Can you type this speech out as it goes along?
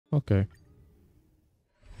Okay.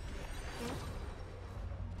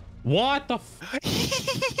 What the f?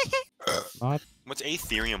 What? What's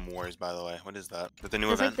Aetherium Wars, by the way? What is that? Is that the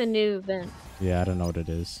new It's event? like the new event. Yeah, I don't know what it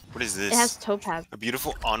is. What is this? It has TOPAZ. A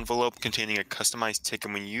beautiful envelope containing a customized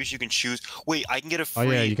ticket. When you use, you can choose. Wait, I can get a free.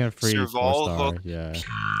 Oh yeah, you can free Serval 4-star. hook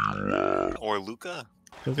Yeah. or Luca.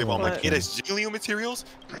 There's Wait, a well, lot like, of it things. has Jinglio materials.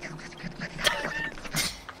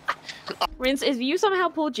 Rinse, if you somehow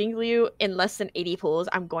pull Jingliu in less than 80 pulls,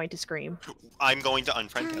 I'm going to scream. I'm going to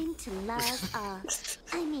unfriend him. Time to love,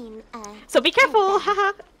 So be careful,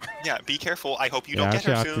 haha. Yeah, be careful. I hope you Yeah, don't I get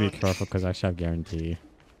actually her have to soon. be careful because I actually have guarantee.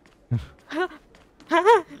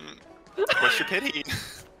 What's your pity?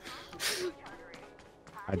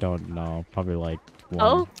 I don't know. Probably like one.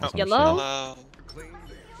 Oh, or some yellow? shit. Hello.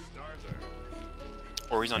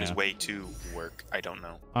 Or he's on his Yeah. way to work. I don't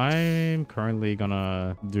know. I'm currently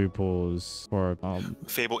gonna do pulls for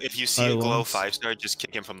Fable, if you see a glow once. 5-star, just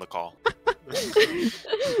kick him from the call.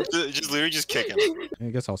 just literally just kick him. I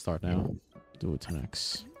guess I'll start now. Do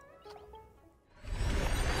 10x.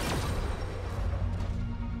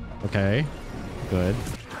 Okay. Good.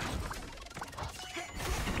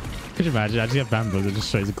 Could you imagine? I just have bamboo that just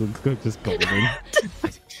straight just golden.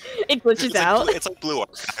 It glitches out. It's like Blue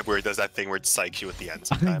Archive where it does that thing where it psychs you at the end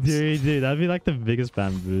sometimes. dude, that'd be like the biggest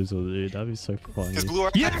bamboozle, dude. That'd be so funny. Because Blue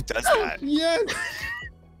Archive does that. Yes.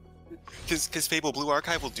 Because Fable, Blue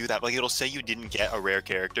Archive will do that. Like, it'll say you didn't get a rare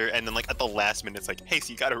character, and then, like, at the last minute, it's like, hey,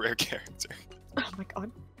 so you got a rare character. Oh my god.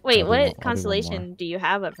 Wait, I'll do one- I'll what do one constellation more. do you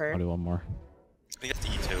have of her? I'll do one more. I think that's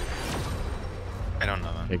E2. I don't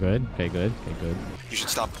know that. Okay, good. Okay, good. Okay, good. You should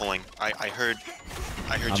stop pulling. I heard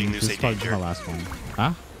This Jingliu is say probably danger. my last one.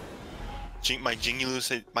 Huh? My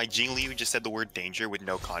Jingliu just said the word danger with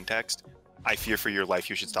no context. I fear for your life.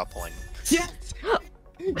 You should stop pulling. Yes.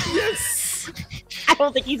 Yes. I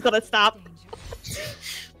don't think he's gonna stop.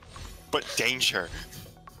 But danger.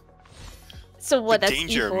 So what, The that's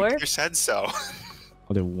danger. E4? You said so.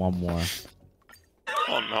 I'll do one more.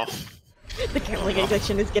 Oh no. The gambling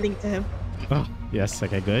addiction is getting to him. Oh, yes.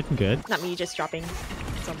 Okay, good. Good. Not me just dropping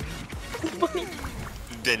some money.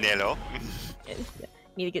 Dinero.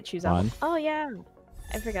 Need to get shoes out. Fun. Oh yeah.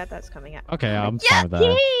 I forgot that's coming out. Okay, I'm fine with that.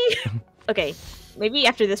 Yay! Okay, maybe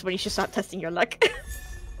after this one you should stop testing your luck.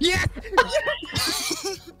 Yeah.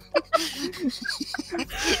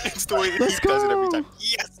 It's the way that Let's he does it every go. time.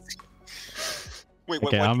 Yes. Wait,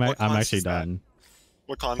 Okay, what I'm cons actually is that? done.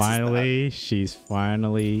 What cons Finally, she's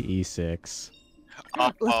finally E6. is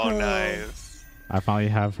that? Oh, go. nice. I finally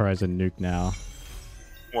have her as a nuke now.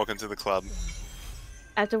 Welcome to the club.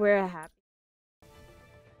 I have to wear a hat.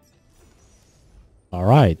 All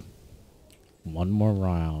right. One more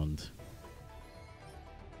round.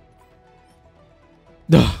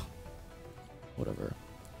 Whatever.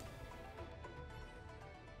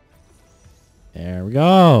 There we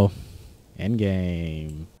go.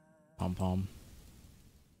 Endgame. Pom pom.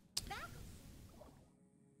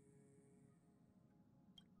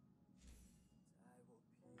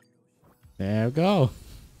 There we go.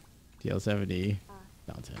 TL70.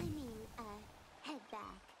 Downtown. head back.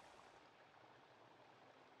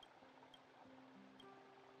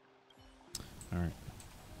 Alright.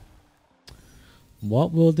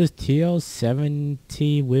 What will this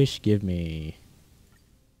TL70 wish give me?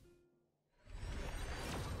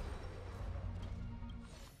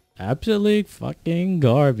 Absolute fucking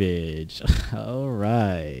garbage.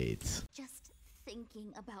 Alright. Just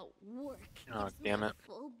thinking about work. Oh, gives damn me a it.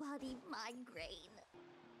 full body migraine.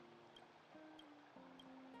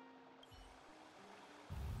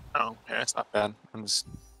 Oh, yeah, it's not bad. I'm just...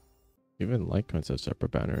 Even like concept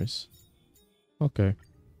separate banners. Okay.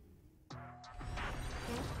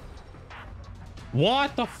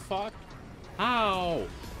 What the fuck? How?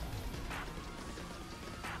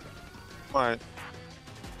 What?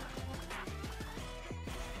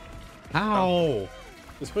 How?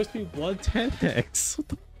 It's supposed to be 110x. What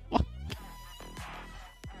the fuck?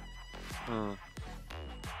 Hmm.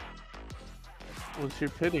 What's your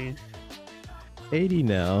pity? 80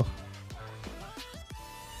 now.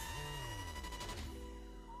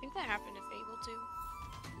 I think that happened to Fable too.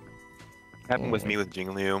 Happened with me with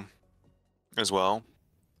Jingliu as well.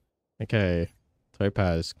 Okay.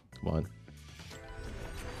 TOPAZ. Come on.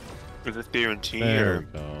 Is this guarantee There or... we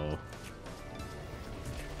go.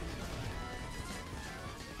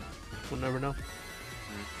 We'll never know.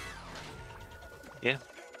 Yeah.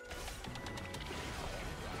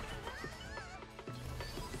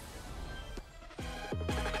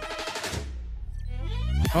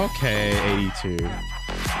 Okay, 82.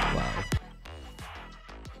 Wow.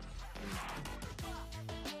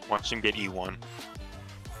 Watch him get E1.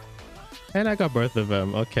 And I got both of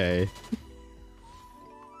them. Okay.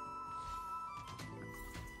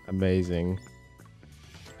 Amazing.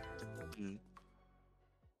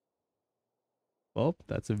 Well,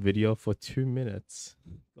 that's a video for 2 minutes.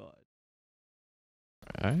 God.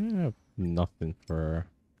 I have nothing for...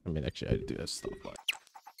 I mean, actually, I do have stuff like...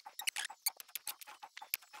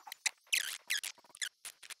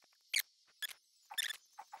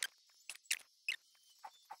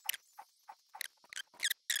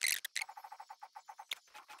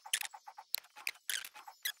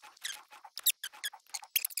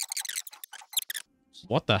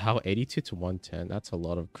 What the hell? 82 to 110? That's a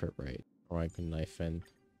lot of crit rate. Or I can knife in.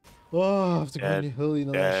 Oh, I have to go in holy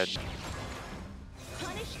no. Punish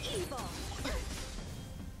evil.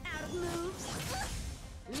 Out of moves.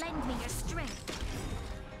 Lend me your strength.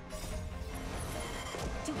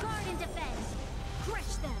 To guard and defend.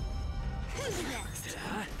 Crush them. Who's next?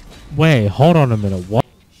 Wait, hold on a minute. What? I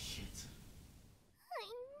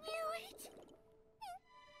knew it.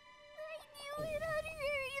 I knew it out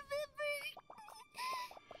here, remember?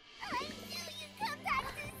 I knew you'd come back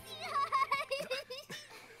to see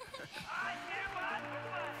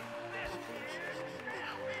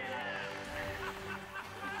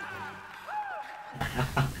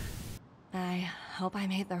I hope I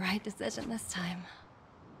made the right decision this time.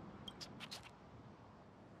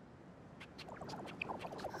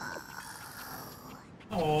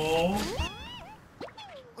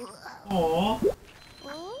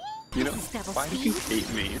 You know, why do you hate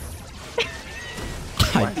me?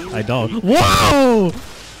 I don't. Whoa!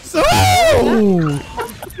 So!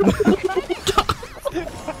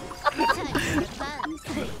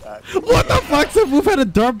 What the fuck? That move had a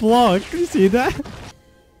dark block. Can you see that?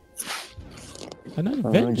 An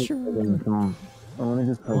adventure. I want to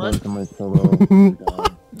just play that to my solo.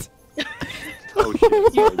 Oh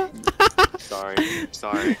shit.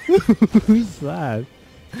 Sorry. Who's that?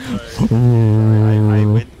 I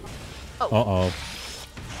went. Uh-oh.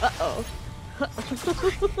 Uh-oh.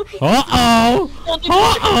 Uh-oh!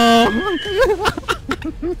 Uh-oh!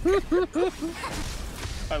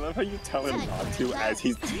 I love how you tell him not to as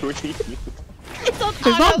he's doing it. It's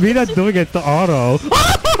not me that's doing it, the auto.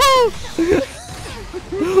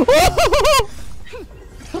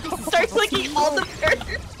 Start clicking all the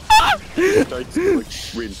characters.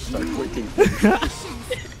 Start clicking.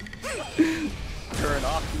 Turn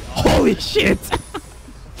off the auto. Holy shit!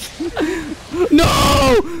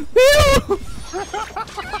 No! Ew!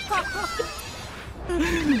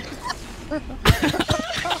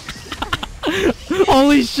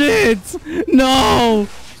 Holy shit! No!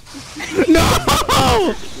 No!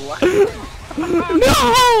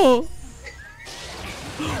 No!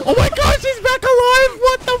 Oh my god, she's back alive!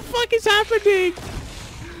 What the fuck is happening?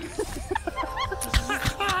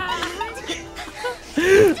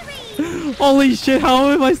 Holy shit, how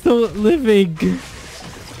am I still living?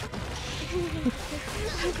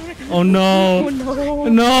 Oh no! Oh no!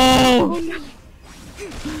 No!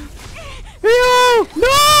 Ew! No!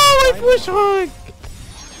 I push hug!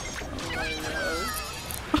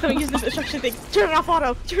 Don't use the destruction thing. Turn it off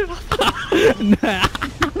auto. Turn it off.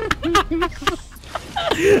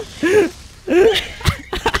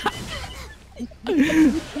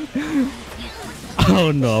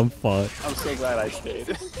 Oh no, I'm fucked. I'm so glad I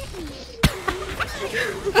stayed.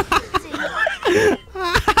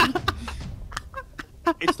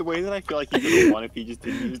 It's the way that I feel like he would have won if he just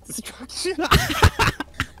didn't use destruction.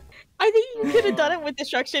 I think you could have done it with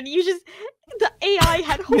destruction. You just the AI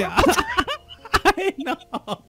had horrible. Yeah. I know.